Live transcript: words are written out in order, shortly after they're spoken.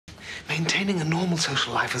Maintaining a normal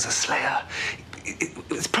social life as a slayer,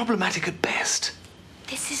 it's problematic at best.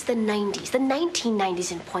 This is the 90s, the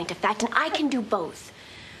 1990s in point of fact, and I can do both.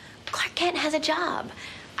 Clark Kent has a job.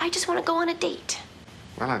 I just want to go on a date.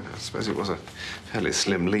 Well, I suppose it was a fairly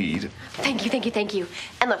slim lead. Thank you, thank you, thank you.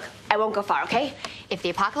 And look, I won't go far, okay? If the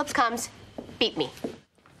apocalypse comes, beat me.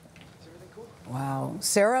 Wow.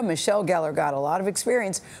 Sarah Michelle Gellar got a lot of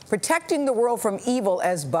experience protecting the world from evil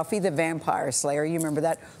as Buffy the Vampire Slayer. You remember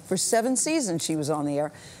that? For 7 seasons she was on the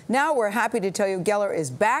air. Now we're happy to tell you Gellar is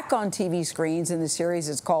back on TV screens in the series.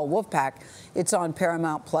 It's called Wolfpack. It's on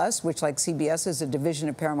Paramount Plus, which, like CBS, is a division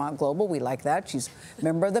of Paramount Global. We like that. She's a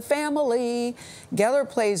member of the family. Gellar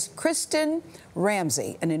plays Kristen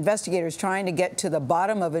Ramsey, an investigator is trying to get to the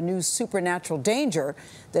bottom of a new supernatural danger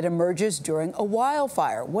that emerges during a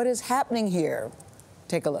wildfire. What is happening here?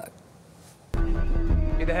 Take a look.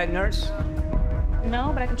 You the head nurse?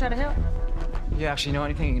 No, but I can try to help. You actually know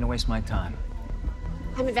anything? You're gonna waste my time.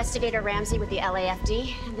 I'm Investigator Ramsey with the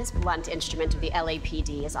LAFD, and this blunt instrument of the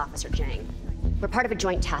LAPD is Officer Jang. We're part of a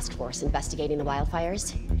joint task force investigating the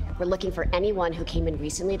wildfires. We're looking for anyone who came in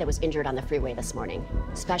recently that was injured on the freeway this morning,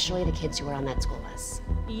 especially the kids who were on that school bus.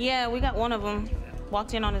 Yeah, we got one of them.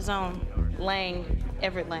 Walked in on his own.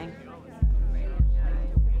 Everett Lang.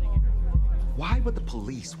 Why would the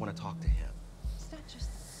police want to talk to him?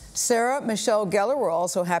 Sarah Michelle Gellar, we're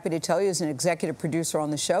also happy to tell you, is an executive producer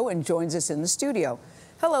on the show and joins us in the studio.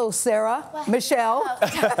 Hello, Sarah. What? Michelle.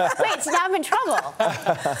 Wait, so now I'm in trouble.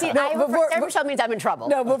 See, Sarah Michelle means I'm in trouble.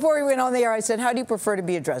 No, before we went on the air, I said, how do you prefer to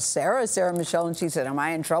be addressed? Sarah, Sarah Michelle? And she said, am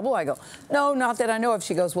I in trouble? I go, no, not that I know of.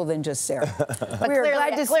 She goes, well, then just Sarah. But clearly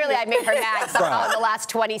I made her mad somehow in the last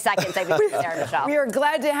 20 seconds. I became Sarah Michelle. We are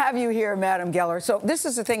glad to have you here, Madam Gellar. So this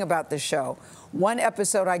is the thing about this show. One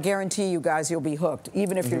episode, I guarantee you guys, you'll be hooked,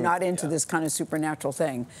 even if you're not into this kind of supernatural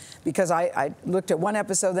thing. Because I looked at one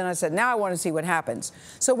episode, then I said, now I want to see what happens.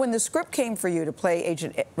 So when the script came for you to play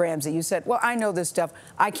Agent Ramsey, you said, well, I know this stuff.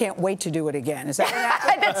 I can't wait to do it again. Is that what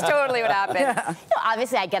happened? That's totally what happened. Yeah. You know,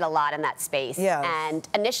 obviously, I get a lot in that space. Yeah. And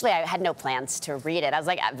initially, I had no plans to read it. I was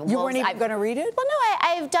like, you weren't even going to read it? Well, no,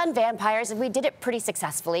 I've done vampires, and we did it pretty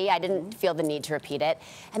successfully. I didn't feel the need to repeat it.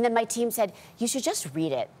 And then my team said, you should just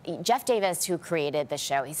read it. Jeff Davis, who created the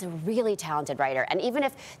show, he's a really talented writer. And even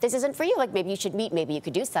if this isn't for you, like maybe you should meet, maybe you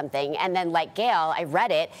could do something. And then like Gayle, I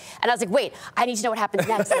read it and I was like, wait, I need to know what happens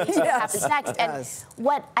next. I need to know what happens next. And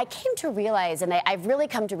what I came to realize, and I've really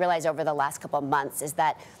come to realize over the last couple of months, is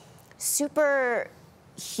that supernatural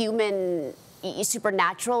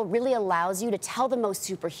really allows you to tell the most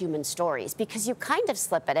superhuman stories because you kind of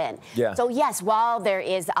slip it in. Yeah. So yes, while there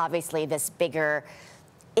is obviously this bigger,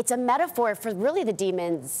 it's a metaphor for really the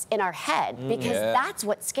demons in our head because that's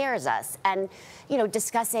what scares us. And, you know,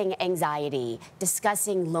 discussing anxiety,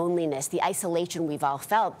 discussing loneliness, the isolation we've all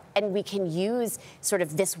felt, and we can use sort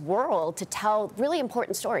of this world to tell really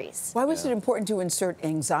important stories. Why was it important to insert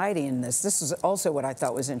anxiety in this? This is also what I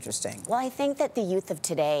thought was interesting. Well, I think that the youth of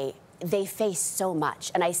today, they face so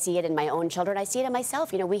much, and I see it in my own children, I see it in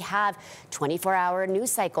myself. You know, we have 24-hour news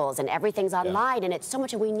cycles and everything's online and it's so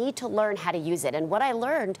much, and we need to learn how to use it. And what I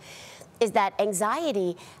learned is that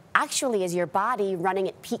anxiety actually is your body running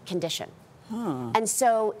at peak condition. And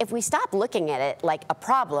so if we stop looking at it like a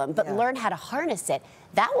problem, but learn how to harness it,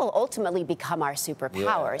 that will ultimately become our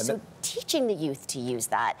superpower. So teaching the youth to use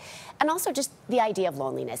that. And also just the idea of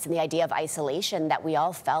loneliness and the idea of isolation that we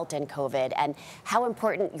all felt in COVID and how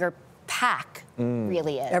important your pack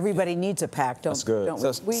really is. Everybody needs a pack, don't we?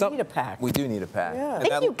 We need a pack. We do need a pack. Yeah. I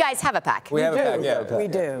think you guys have a pack. We have a pack, yeah. We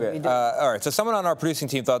do. All right, so someone on our producing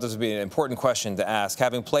team thought this would be an important question to ask.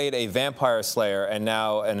 Having played a vampire slayer and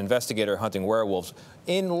now an investigator hunting werewolves,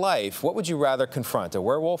 in life, what would you rather confront, a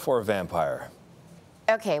werewolf or a vampire?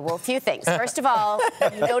 Okay, well, a few things. First of all,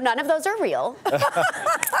 you know none of those are real.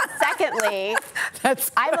 Secondly,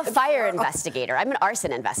 I'm a fire investigator. I'm an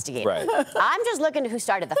arson investigator. Right. I'm just looking at who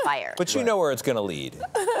started the fire. But you know where it's going to lead.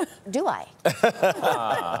 Do I?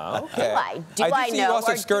 Okay. Do I see know? you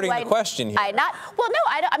also skirting the question here. Well, no,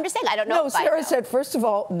 I'm just saying I don't know. No, Sarah said, first of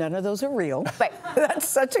all, none of those are real. Right. That's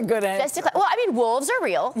such a good answer. Well, I mean, wolves are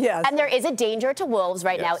real. Yes. And there is a danger to wolves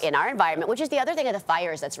right now in our environment, which is the other thing of the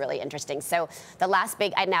fires that's really interesting. So the last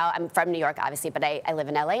big, I'm from New York, obviously, but I live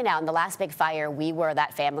in LA now. And the last big fire, we were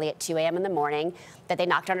that family at 2 a.m. in the morning that they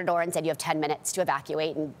knocked on our door and said, you have 10 minutes to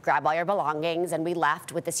evacuate and grab all your belongings. And we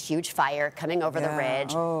left with this huge fire coming over the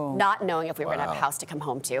ridge, not knowing if we were going to have a house to come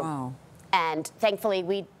home to. And thankfully,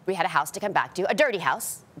 we had a house to come back to, a dirty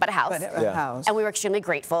house, but a house. And we were extremely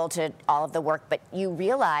grateful to all of the work. But you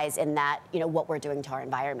realize in that, you know, what we're doing to our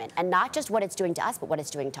environment. And not just what it's doing to us, but what it's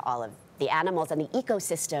doing to all of the animals and the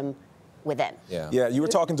ecosystem within. Yeah, you were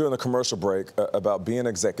talking during the commercial break about being an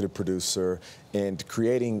executive producer and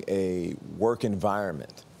creating a work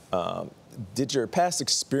environment. Did your past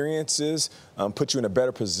experiences put you in a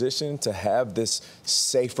better position to have this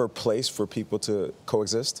safer place for people to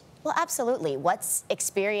coexist? Well, absolutely. What's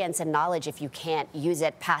experience and knowledge if you can't use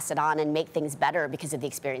it, pass it on, and make things better because of the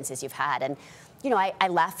experiences you've had? And, you know, I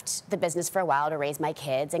left the business for a while to raise my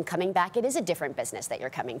kids, and coming back, it is a different business that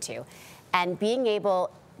you're coming to. And being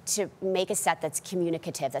able to make a set that's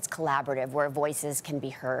communicative, that's collaborative, where voices can be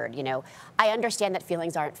heard. You know, I understand that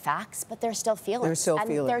feelings aren't facts, but they're still feelings. They're still and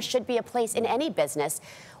feelings. There should be a place in any business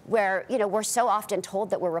where, you know, we're so often told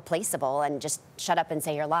that we're replaceable and just shut up and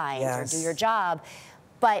say your lines or do your job.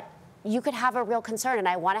 But you could have a real concern, and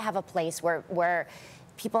I want to have a place where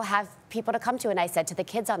people have people to come to. And I said to the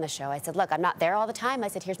kids on the show, I said, look, I'm not there all the time. I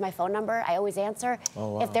said, here's my phone number. I always answer.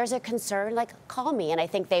 Oh, wow. If there's a concern, like, call me. And I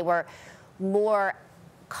think they were more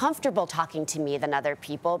comfortable talking to me than other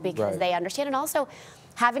people because they understand. And also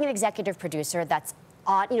having an executive producer that's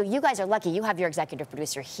on, you know, you guys are lucky. You have your executive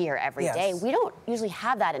producer here every day. We don't usually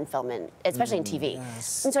have that in film, especially in TV. And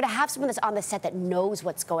so to have someone that's on the set that knows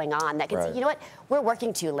what's going on, that can say, you know what, we're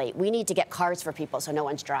working too late. We need to get cars for people so no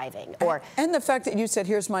one's driving. Or and the fact that you said,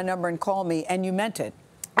 here's my number and call me, and you meant it.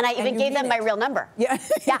 And I even gave them my real number. Yeah.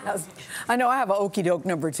 I know I have an okey doke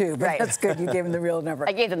number too, but that's good. You gave them the real number.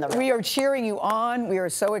 I gave them the real. We are cheering you on. We are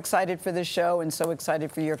so excited for this show and so excited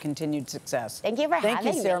for your continued success. Thank you for having me.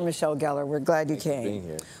 Thank you, Sarah Michelle Gellar. We're glad you came. For being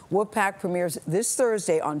here. Wolfpack premieres this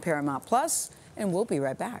Thursday on Paramount Plus, and we'll be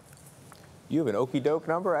right back. You have an okey doke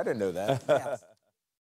number? I didn't know that.